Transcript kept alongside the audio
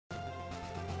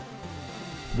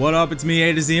What up, it's me,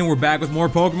 A to Z, and we're back with more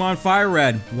Pokemon Fire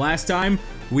Red. Last time,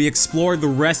 we explored the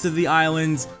rest of the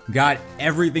islands, got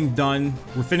everything done.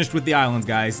 We're finished with the islands,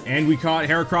 guys, and we caught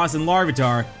Heracross and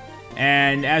Larvitar.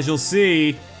 And as you'll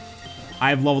see,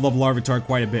 I've leveled up Larvitar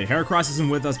quite a bit. Heracross isn't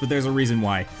with us, but there's a reason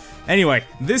why. Anyway,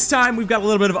 this time we've got a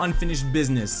little bit of unfinished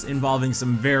business involving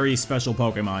some very special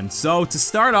Pokemon. So to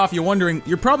start off,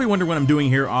 you're probably wondering what I'm doing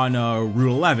here on Route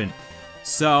 11.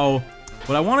 So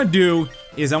what I want to do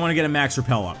is I want to get a Max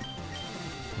Repel up.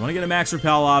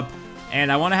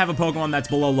 And I want to have a Pokemon that's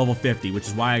below level 50, which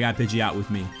is why I got Pidgeot with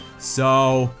me.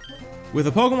 So with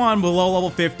a Pokemon below level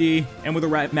 50 and with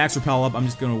a Max Repel up, I'm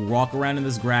just going to walk around in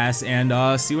this grass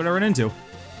and see what I run into.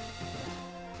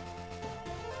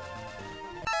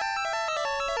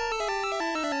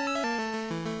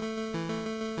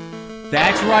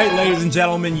 That's right, ladies and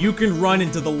gentlemen, you can run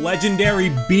into the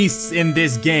legendary beasts in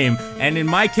this game, and in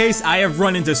my case, I have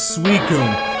run into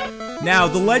Suicune. Now,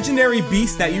 the legendary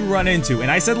beast that you run into, and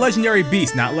I said legendary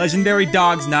beast, not legendary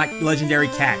dogs, not legendary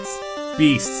cats.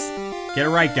 Beasts. Get it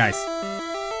right, guys.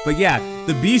 But yeah,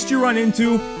 the beast you run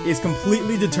into is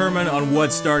completely determined on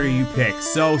what starter you pick.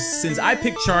 So, since I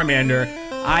picked Charmander,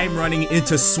 I'm running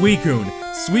into Suicune.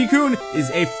 Suicune is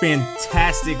a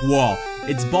fantastic wall.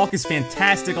 Its bulk is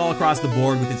fantastic all across the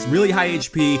board with its really high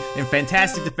HP and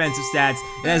fantastic defensive stats.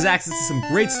 It has access to some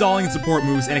great stalling and support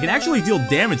moves, and it can actually deal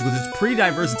damage with its pretty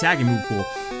diverse attacking move pool.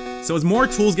 So as more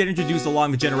tools get introduced along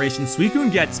the generation,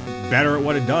 Suicune gets better at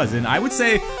what it does, and I would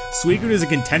say Suicune is a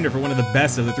contender for one of the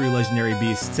best of the three legendary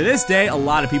beasts. To this day, a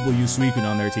lot of people use Suicune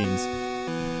on their teams.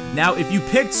 Now, if you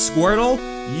picked Squirtle,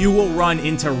 you will run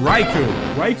into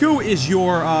Raikou. Raikou is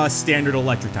your standard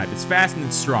electric type. It's fast and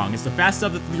it's strong. It's the fastest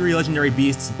of the three legendary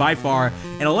beasts by far,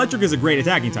 and electric is a great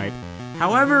attacking type.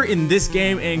 However, in this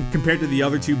game, and compared to the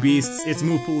other two beasts, its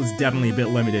move pool is definitely a bit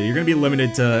limited. You're going to be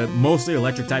limited to mostly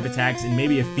electric type attacks and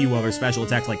maybe a few other special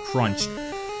attacks like Crunch.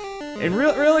 And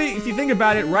really, if you think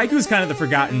about it, Raikou's kind of the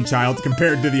forgotten child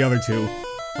compared to the other two.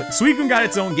 Like, Suicune got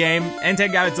its own game,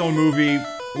 Entei got its own movie.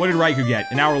 What did Raikou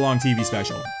get? An hour-long TV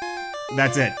special.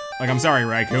 That's it. Like, I'm sorry,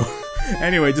 Raikou.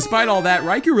 Anyway, despite all that,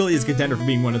 Raikou really is a contender for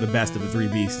being one of the best of the three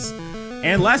beasts.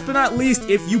 And last but not least,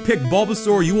 if you pick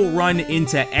Bulbasaur, you will run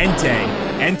into Entei.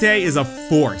 Entei is a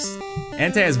force.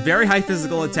 Entei has very high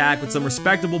physical attack with some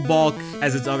respectable bulk,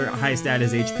 as its other highest stat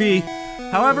is HP.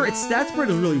 However, its stat spread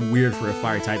is really weird for a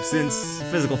fire type, since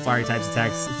physical fire types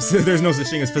attacks, there's no such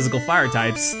thing as physical fire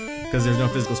types, because there's no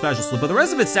physical special split, but the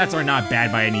rest of its stats are not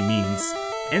bad by any means.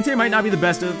 Entei might not be the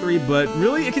best of the three, but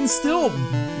really, it can still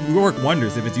work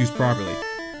wonders if it's used properly.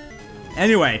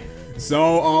 Anyway,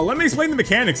 so let me explain the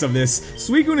mechanics of this.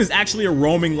 Suicune is actually a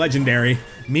roaming legendary,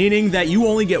 meaning that you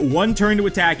only get one turn to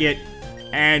attack it,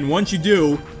 and once you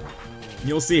do,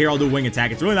 you'll see here I'll do a wing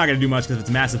attack. It's really not going to do much because of its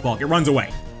massive bulk. It runs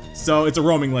away. So it's a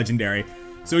roaming legendary.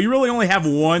 So you really only have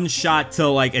one shot to,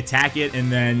 like, attack it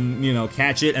and then, you know,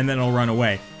 catch it and then it'll run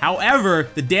away. However,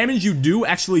 the damage you do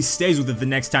actually stays with it the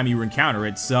next time you encounter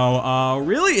it. So,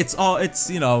 really, it's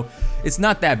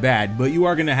not that bad, but you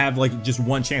are gonna have, like, just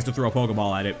one chance to throw a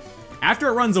Pokeball at it. After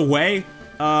it runs away,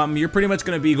 you're pretty much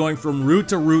gonna be going from route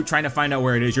to route trying to find out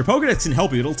where it is. Your Pokedex can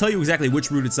help you. It'll tell you exactly which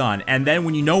route it's on. And then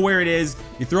when you know where it is,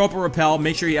 you throw up a Repel,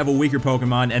 make sure you have a weaker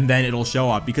Pokemon, and then it'll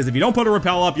show up. Because if you don't put a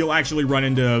Repel up, you'll actually run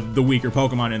into the weaker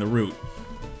Pokemon in the route.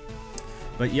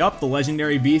 But yup, the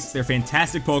legendary beasts, they're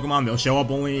fantastic Pokemon. They'll show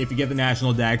up only if you get the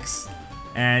national dex.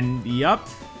 And yup.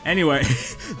 Anyway,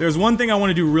 there's one thing I want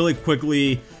to do really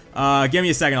quickly. Give me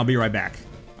a second, I'll be right back.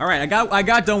 Alright, I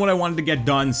got done what I wanted to get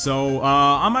done, so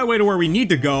on my way to where we need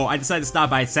to go, I decided to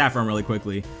stop by at Saffron really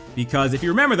quickly. Because if you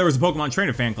remember, there was a Pokemon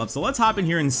Trainer fan club, so let's hop in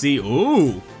here and see.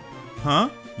 Ooh!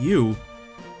 Huh? You?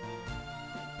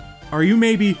 Are you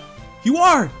maybe... You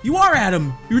are,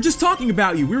 Adam! We were just talking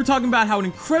about you. We were talking about how an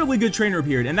incredibly good trainer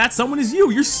appeared, and that someone is you.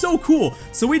 You're so cool.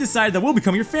 So we decided that we'll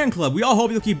become your fan club. We all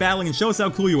hope you'll keep battling and show us how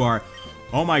cool you are.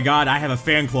 Oh my god, I have a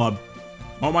fan club.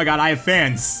 Oh my god, I have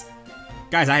fans.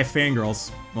 Guys, I have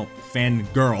fangirls. Well,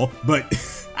 fangirl, but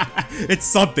it's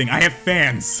something. I have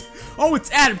fans. Oh,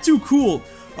 it's Adam, too cool.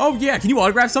 Oh yeah, can you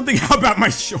autograph something? How about my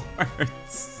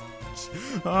shorts?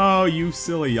 Oh, you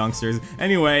silly youngsters.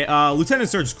 Anyway, Lieutenant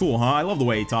Surge is cool, huh? I love the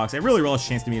way he talks. I really relish a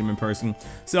chance to meet him in person.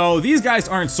 So, these guys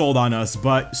aren't sold on us,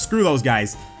 but screw those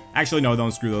guys. Actually, no,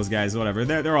 don't screw those guys, whatever.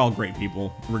 They're all great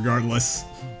people, regardless.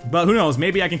 But who knows,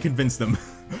 maybe I can convince them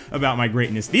about my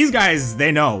greatness. These guys,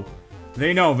 they know.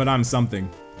 They know that I'm something.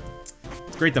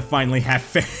 Great to finally have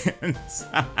fans.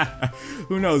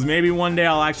 Who knows, maybe one day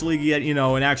I'll actually get, you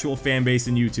know, an actual fan base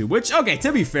in YouTube. Which, okay,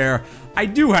 to be fair, I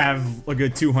do have a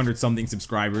good 200-something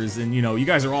subscribers, and, you know, you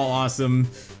guys are all awesome.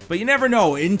 But you never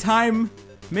know, in time,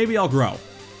 maybe I'll grow.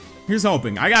 Here's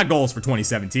hoping. I got goals for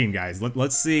 2017, guys.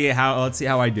 Let's see how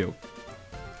I do.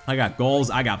 I got goals,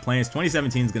 I got plans.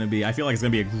 2017 is gonna be, I feel like it's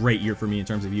gonna be a great year for me in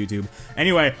terms of YouTube.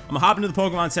 Anyway, I'm gonna hop into the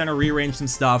Pokemon Center, rearrange some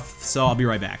stuff, so I'll be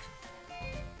right back.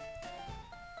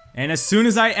 And as soon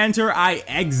as I enter, I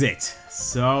exit.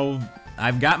 So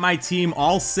I've got my team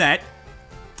all set.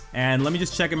 And let me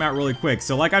just check them out really quick.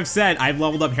 So like I've said, I've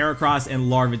leveled up Heracross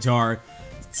and Larvitar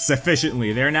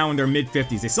sufficiently. They're now in their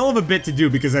mid-50s. They still have a bit to do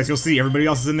because, as you'll see, everybody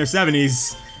else is in their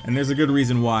 70s. And there's a good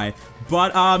reason why.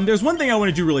 But there's one thing I want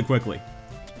to do really quickly.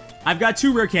 I've got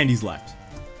 2 rare candies left.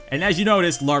 And as you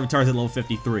noticed, Larvitar's at level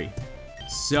 53.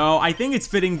 So I think it's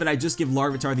fitting that I just give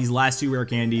Larvitar these last 2 rare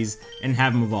candies and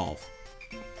have him evolve.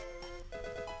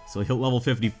 So he'll level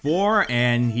 54,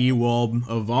 and he will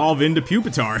evolve into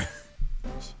Pupitar.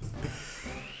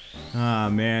 Ah,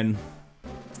 man.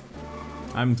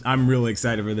 I'm really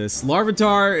excited for this.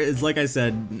 Larvitar is, like I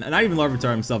said, not even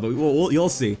Larvitar himself, but you'll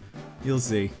see. You'll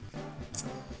see.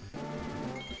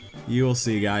 You'll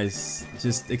see, guys.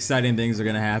 Just exciting things are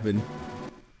gonna happen.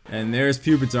 And there's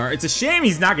Pupitar. It's a shame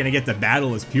he's not gonna get to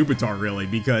battle as Pupitar, really,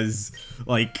 because,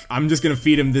 like, I'm just gonna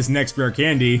feed him this next rare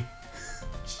candy.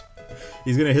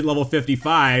 He's gonna hit level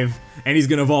 55, and he's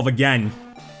gonna evolve again.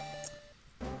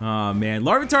 Oh, man.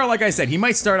 Larvitar, like I said, he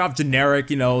might start off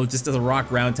generic, you know, just as a rock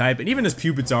ground type, and even as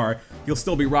Pupitar, he'll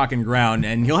still be rock and ground,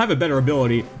 and he'll have a better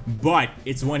ability, but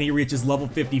it's when he reaches level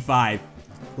 55.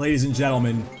 Ladies and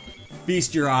gentlemen,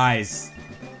 feast your eyes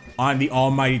on the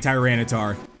almighty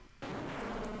Tyranitar.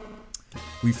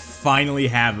 We finally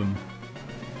have him.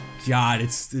 God,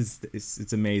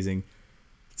 it's amazing.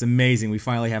 It's amazing. We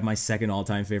finally have my second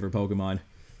all-time favorite Pokemon.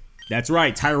 That's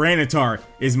right, Tyranitar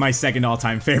is my second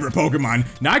all-time favorite Pokemon.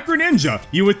 Not Greninja.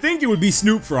 You would think it would be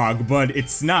Snoop Frog, but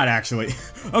it's not actually.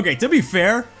 Okay, to be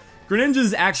fair, Greninja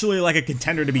is actually like a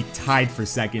contender to be tied for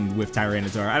second with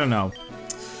Tyranitar. I don't know.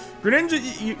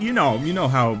 Greninja, you know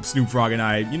how Snoop Frog and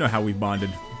I, you know how we've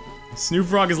bonded. Snoop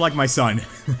Frog is like my son.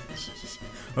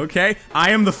 Okay?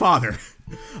 I am the father.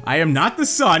 I am not the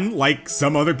son, like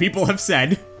some other people have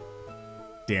said.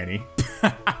 Danny.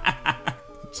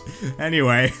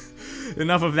 Anyway,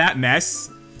 enough of that mess.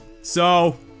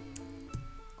 So,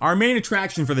 our main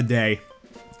attraction for the day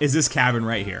is this cavern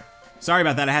right here. Sorry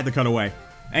about that, I had to cut away.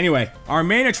 Anyway, our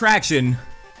main attraction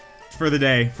for the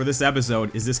day, for this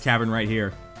episode, is this cavern right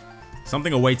here.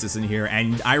 Something awaits us in here,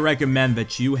 and I recommend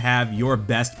that you have your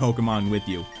best Pokemon with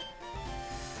you.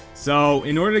 So,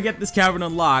 in order to get this cavern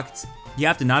unlocked, you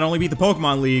have to not only beat the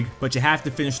Pokemon League, but you have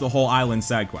to finish the whole island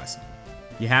side quest.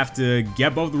 You have to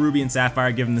get both the Ruby and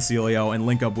Sapphire, give them the Celio, and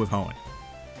link up with Hoenn.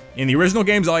 In the original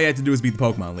games, all you had to do was beat the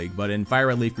Pokemon League, but in Fire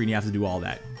Red Leaf Green, you have to do all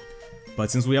that. But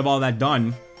since we have all that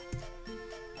done,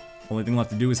 only thing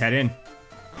left to do is head in.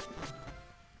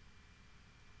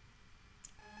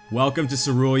 Welcome to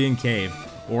Cerulean Cave,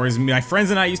 or as my friends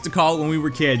and I used to call it when we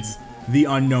were kids, the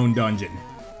Unknown Dungeon.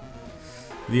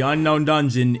 The Unknown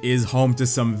Dungeon is home to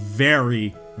some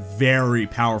very, very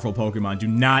powerful Pokemon. Do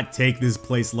not take this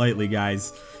place lightly,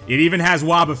 guys. It even has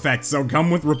Wobbuffets, so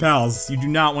come with repels. You do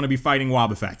not want to be fighting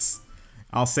Wobbuffets.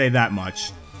 I'll say that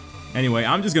much. Anyway,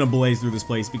 I'm just gonna blaze through this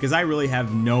place because I really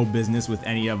have no business with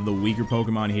any of the weaker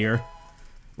Pokemon here.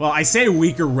 Well, I say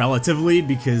weaker relatively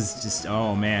because just,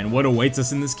 oh man, what awaits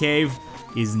us in this cave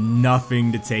is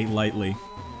nothing to take lightly.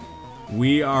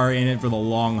 We are in it for the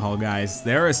long haul, guys.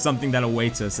 There is something that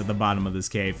awaits us at the bottom of this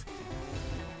cave.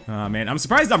 Man, I'm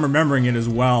surprised I'm remembering it as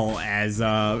well as,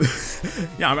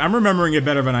 yeah, I'm remembering it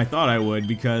better than I thought I would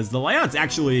because the layout's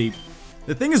actually...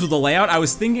 The thing is with the layout, I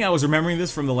was thinking I was remembering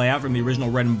this from the layout from the original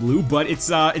Red and Blue, but it's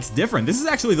different. This is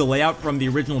actually the layout from the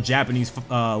original Japanese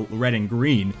Red and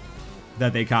Green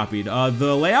that they copied.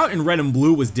 The layout in Red and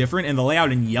Blue was different, and the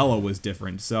layout in Yellow was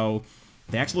different, so...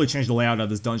 They actually changed the layout of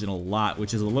this dungeon a lot,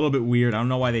 which is a little bit weird. I don't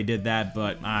know why they did that,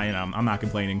 but you know, I'm not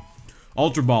complaining.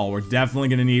 Ultra Ball, we're definitely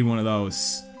gonna need one of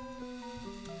those.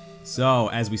 So,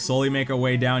 as we slowly make our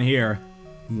way down here,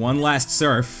 one last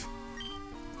surf.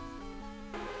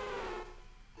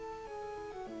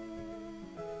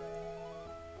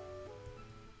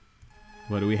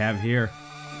 What do we have here?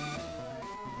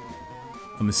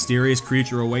 A mysterious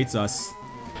creature awaits us.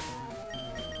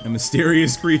 A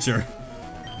mysterious creature.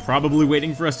 Probably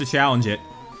waiting for us to challenge it.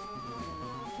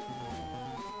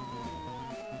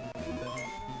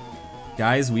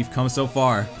 Guys, we've come so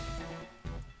far.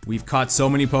 We've caught so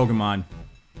many Pokemon.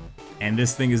 And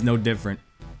this thing is no different.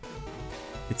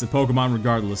 It's a Pokemon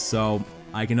regardless, so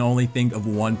I can only think of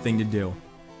one thing to do.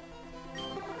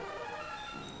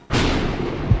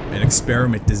 An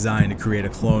experiment designed to create a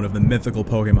clone of the mythical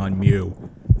Pokemon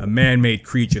Mew. A man-made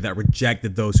creature that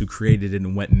rejected those who created it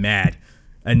and went mad.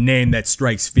 A name that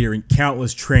strikes fear in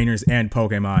countless trainers and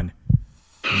Pokemon.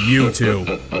 Mewtwo.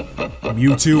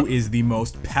 Mewtwo is the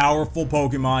most powerful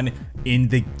Pokemon in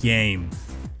the game.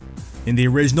 In the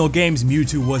original games,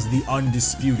 Mewtwo was the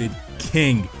undisputed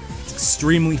king. It's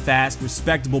extremely fast,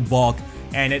 respectable bulk,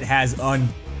 and it has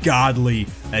ungodly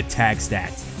attack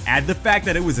stats. Add the fact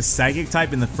that it was a psychic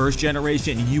type in the first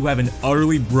generation, and you have an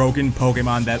utterly broken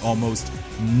Pokemon that almost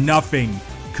nothing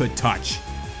could touch.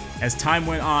 As time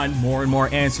went on, more and more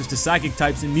answers to psychic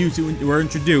types in Mewtwo were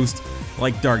introduced,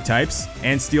 like dark types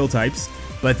and steel types,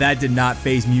 but that did not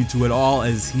faze Mewtwo at all,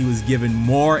 as he was given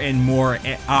more and more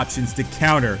options to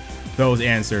counter those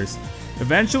answers.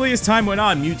 Eventually, as time went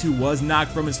on, Mewtwo was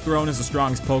knocked from his throne as the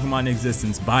strongest Pokemon in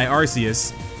existence by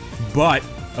Arceus, but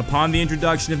upon the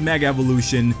introduction of Mega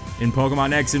Evolution in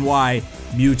Pokemon X and Y,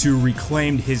 Mewtwo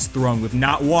reclaimed his throne with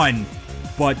not one,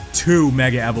 but 2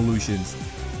 Mega Evolutions.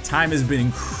 Time has been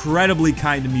incredibly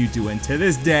kind to Mewtwo, and to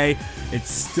this day,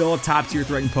 it's still a top-tier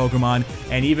threat in Pokemon,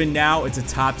 and even now, it's a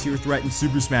top-tier threat in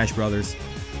Super Smash Bros.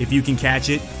 If you can catch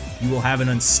it, you will have an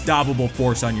unstoppable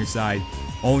force on your side.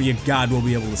 Only a god will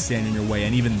be able to stand in your way,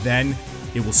 and even then,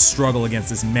 it will struggle against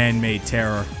this man-made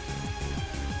terror.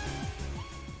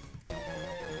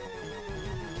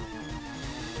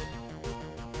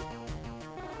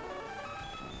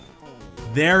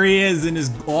 There he is in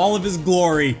all of his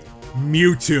glory,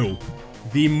 Mewtwo,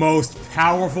 the most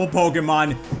powerful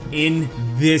Pokemon in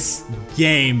this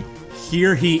game.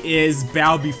 Here he is,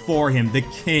 bow before him, the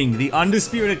king, the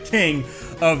undisputed king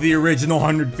of the original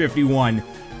 151.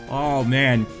 Oh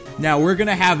man, now we're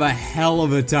gonna have a hell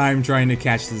of a time trying to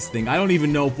catch this thing. I don't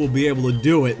even know if we'll be able to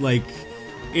do it. Like,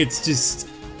 it's just,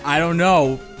 I don't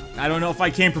know. I don't know if I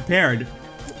came prepared.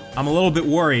 I'm a little bit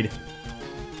worried.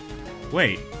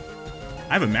 Wait,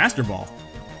 I have a Master Ball.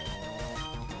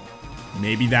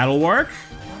 Maybe that'll work?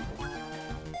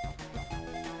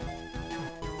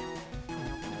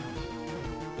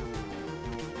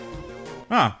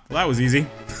 Huh, well that was easy.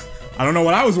 I don't know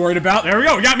what I was worried about. There we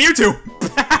go, we got Mewtwo!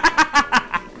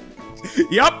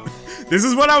 Yup, this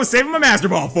is what I was saving my Master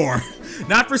Ball for.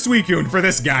 Not for Suicune, for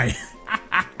this guy.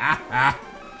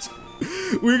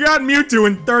 We got Mewtwo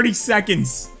in 30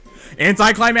 seconds.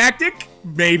 Anticlimactic?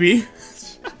 Maybe.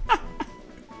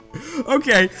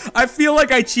 Okay, I feel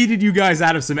like I cheated you guys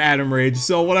out of some Atom Rage,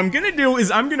 so what I'm gonna do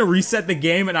is I'm gonna reset the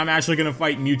game and I'm actually gonna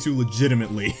fight Mewtwo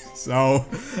legitimately. So,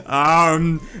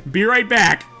 be right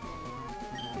back.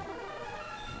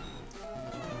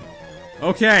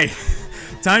 Okay,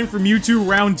 time for Mewtwo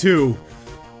round 2.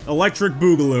 Electric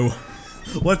Boogaloo.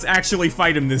 Let's actually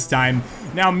fight him this time.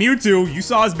 Now, Mewtwo, you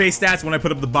saw his base stats when I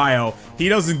put up the bio. He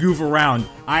doesn't goof around.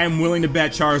 I am willing to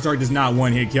bet Charizard does not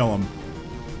one-hit kill him.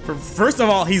 First of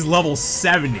all, he's level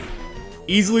 70.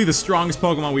 Easily the strongest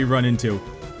Pokemon we've run into.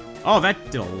 Oh, that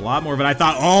did a lot more than I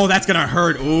thought. Oh, that's gonna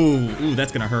hurt. Ooh,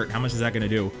 that's gonna hurt. How much is that gonna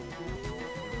do?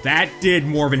 That did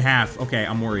more than half. Okay,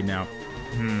 I'm worried now.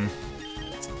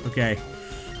 Okay,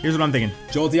 here's what I'm thinking.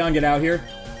 Jolteon, get out here.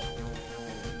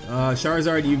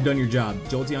 Charizard, you've done your job.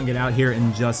 Jolteon, get out here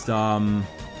and just,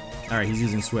 Alright, he's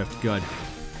using Swift. Good.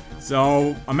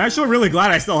 So, I'm actually really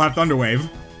glad I still have Thunder Wave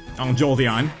on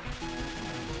Jolteon.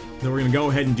 So we're gonna go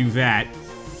ahead and do that.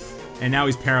 And now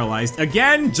he's paralyzed.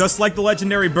 Again, just like the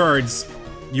legendary birds,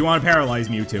 you want to paralyze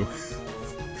Mewtwo.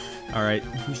 Alright,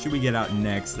 who should we get out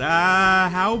next?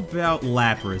 How about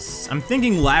Lapras? I'm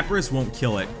thinking Lapras won't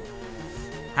kill it.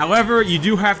 However, you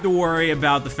do have to worry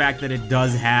about the fact that it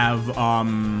does have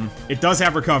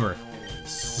Recover.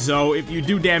 So if you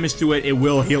do damage to it, it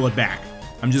will heal it back.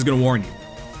 I'm just gonna warn you.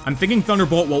 I'm thinking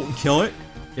Thunderbolt won't kill it.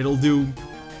 It'll do...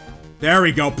 There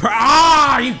we go.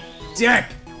 You dick!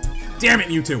 Damn it,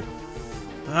 Mewtwo.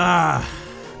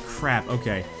 Crap.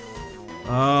 Okay.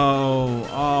 Oh,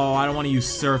 I don't want to use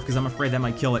Surf because I'm afraid that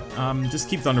might kill it. Just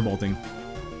keep Thunderbolting.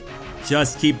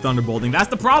 Just keep Thunderbolting. That's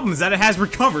the problem, is that it has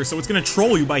Recover, so it's gonna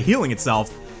troll you by healing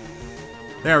itself.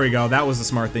 There we go. That was the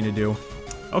smart thing to do.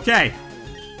 Okay.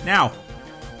 Now.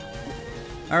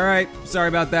 Alright, sorry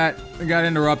about that. I got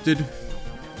interrupted.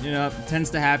 You know, it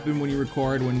tends to happen when you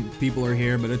record when people are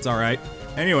here, but it's alright.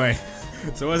 Anyway,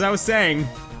 so as I was saying,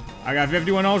 I got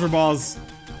 51 Ultra Balls,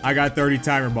 I got 30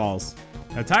 Timer Balls.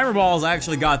 Now, Timer Balls, I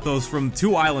actually got those from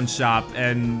 2 Island Shop,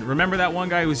 and remember that one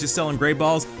guy who was just selling Great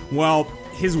Balls? Well,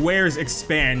 his wares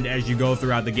expand as you go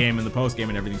throughout the game and the post-game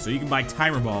and everything, so you can buy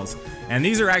Timer Balls. And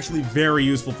these are actually very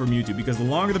useful for Mewtwo, because the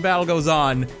longer the battle goes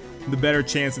on, the better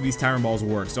chance that these Timer Balls will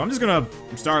work. So I'm just gonna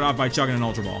start off by chucking an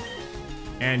Ultra Ball.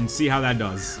 And see how that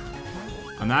does.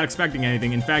 I'm not expecting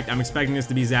anything. In fact, I'm expecting this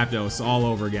to be Zapdos all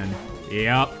over again.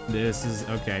 Yep, this is,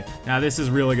 okay. Now this is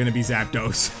really gonna be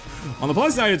Zapdos. On the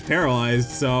plus side, it's paralyzed,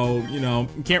 so, you know,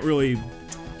 can't really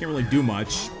do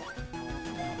much.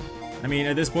 I mean,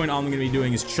 at this point, all I'm gonna be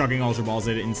doing is chugging Ultra Balls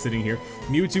at it and sitting here.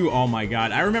 Mewtwo, oh my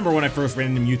god. I remember when I first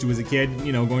ran into Mewtwo as a kid,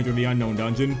 you know, going through the Unknown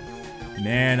Dungeon.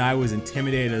 Man, I was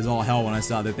intimidated as all hell when I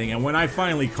saw that thing, and when I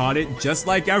finally caught it, just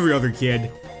like every other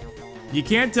kid, you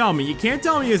can't tell me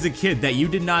as a kid that you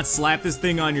did not slap this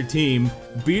thing on your team,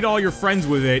 beat all your friends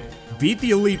with it, beat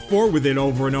the Elite Four with it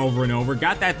over and over and over,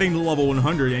 got that thing to level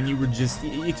 100, and you were just,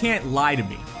 you can't lie to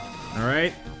me,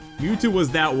 alright? Mewtwo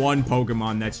was that one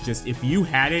Pokemon that's just, if you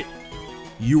had it,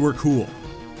 you were cool.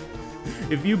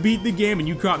 If you beat the game and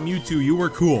you caught Mewtwo, you were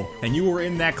cool, and you were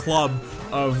in that club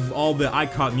of all the I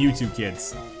caught Mewtwo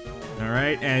kids.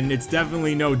 Alright, and it's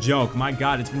definitely no joke. My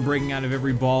god, it's been breaking out of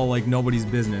every ball like nobody's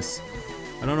business.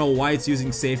 I don't know why it's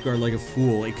using Safeguard like a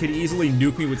fool. It could easily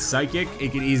nuke me with Psychic.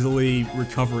 It could easily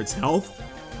recover its health.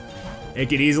 It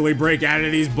could easily break out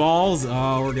of these balls.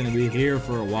 Oh, we're gonna be here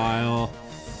for a while.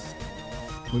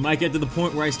 We might get to the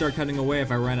point where I start cutting away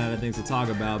if I run out of things to talk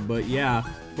about, but yeah.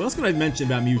 What else can I mention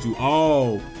about Mewtwo?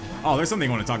 Oh, there's something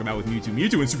I want to talk about with Mewtwo.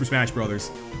 Mewtwo and Super Smash Bros.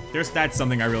 That's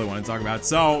something I really want to talk about.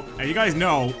 So, as you guys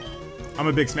know, I'm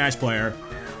a big Smash player.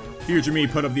 Future me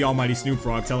put up the almighty Snoop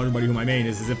Frog, tell everybody who my main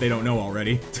is as if they don't know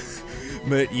already.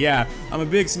 But yeah, I'm a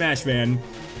big Smash fan,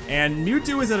 and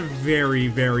Mewtwo has had a very,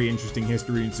 very interesting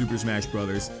history in Super Smash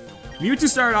Bros. Mewtwo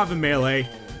started off in Melee.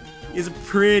 He's a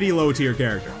pretty low tier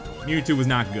character. Mewtwo was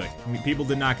not good. I mean, people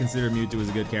did not consider Mewtwo as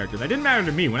a good character. That didn't matter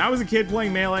to me. When I was a kid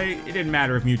playing Melee, it didn't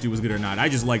matter if Mewtwo was good or not. I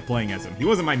just liked playing as him. He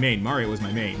wasn't my main. Mario was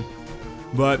my main.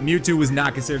 But Mewtwo was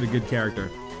not considered a good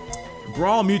character.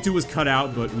 Brawl, Mewtwo was cut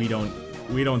out, but we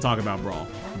don't talk about Brawl.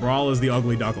 Brawl is the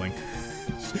ugly duckling.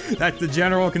 That's the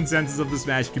general consensus of the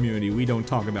Smash community. We don't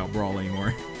talk about Brawl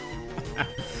anymore.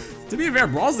 To be fair,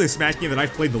 Brawl's the Smash game that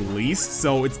I've played the least,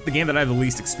 so it's the game that I have the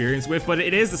least experience with, but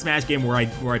it is the Smash game where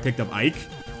I picked up Ike.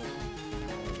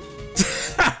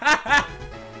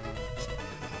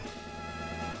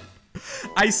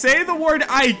 I say the word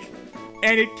Ike,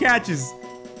 and it catches.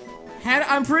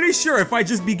 I'm pretty sure if I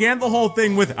just began the whole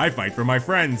thing with, I fight for my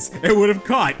friends, it would have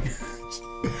caught.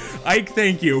 Ike,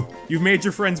 thank you. You've made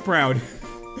your friends proud.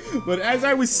 But as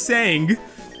I was saying,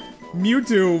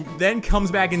 Mewtwo then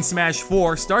comes back in Smash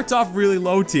 4, starts off really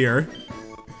low tier,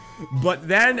 but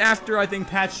then after, I think,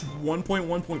 patch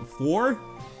 1.1.4,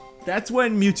 that's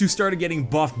when Mewtwo started getting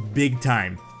buffed big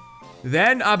time.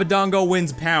 Then Abadongo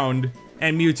wins Pound,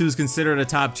 and Mewtwo's considered a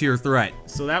top tier threat.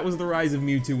 So that was the rise of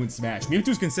Mewtwo in Smash.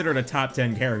 Mewtwo's considered a top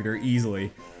 10 character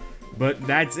easily. But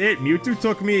that's it. Mewtwo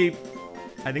took me,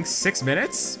 I think, 6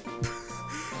 minutes?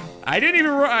 I didn't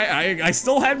even, I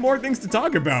still had more things to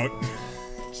talk about.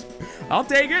 I'll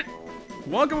take it.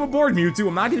 Welcome aboard, Mewtwo.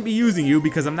 I'm not gonna be using you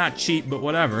because I'm not cheap, but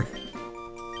whatever.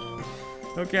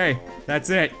 Okay,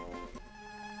 that's it.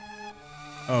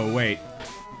 Oh, wait.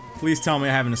 Please tell me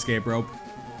I have an escape rope.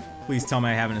 Please tell me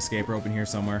I have an escape rope in here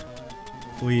somewhere.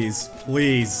 Please,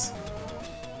 please.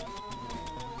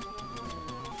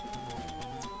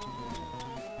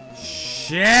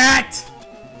 Shit!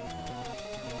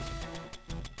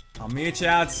 I'll meet you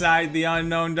outside the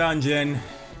Unknown Dungeon.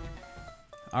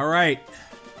 Alright.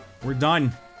 We're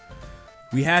done.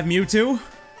 We have Mewtwo.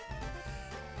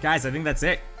 Guys, I think that's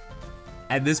it.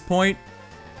 At this point,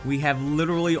 we have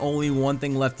literally only one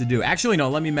thing left to do. Actually, no,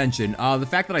 let me mention, the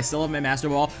fact that I still have my Master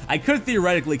Ball, I could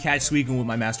theoretically catch Suicune with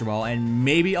my Master Ball, and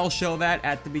maybe I'll show that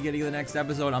at the beginning of the next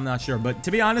episode, I'm not sure. But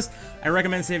to be honest, I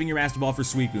recommend saving your Master Ball for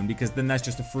Suicune, because then that's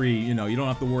just a free, you know, you don't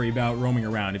have to worry about roaming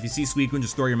around. If you see Suicune,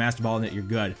 just throw your Master Ball in it, you're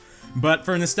good. But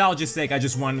for nostalgia's sake, I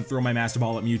just wanted to throw my Master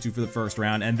Ball at Mewtwo for the first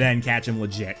round, and then catch him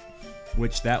legit.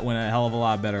 Which, that went a hell of a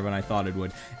lot better than I thought it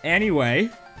would. Anyway,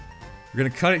 we're gonna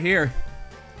cut it here.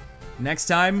 Next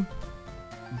time,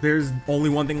 there's only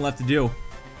one thing left to do.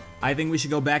 I think we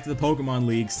should go back to the Pokemon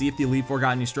League, see if the Elite Four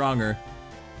got any stronger,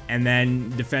 and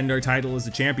then defend our title as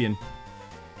the champion.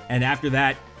 And after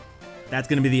that, that's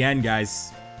gonna be the end,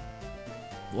 guys.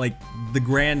 Like, the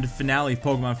grand finale of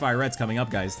Pokemon Fire Red's coming up,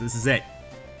 guys. This is it.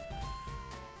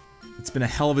 It's been a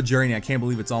hell of a journey. I can't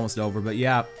believe it's almost over, but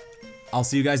yeah. I'll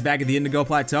see you guys back at the Indigo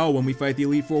Plateau when we fight the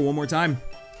Elite Four one more time.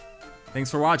 Thanks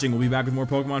for watching. We'll be back with more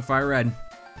Pokemon Fire Red.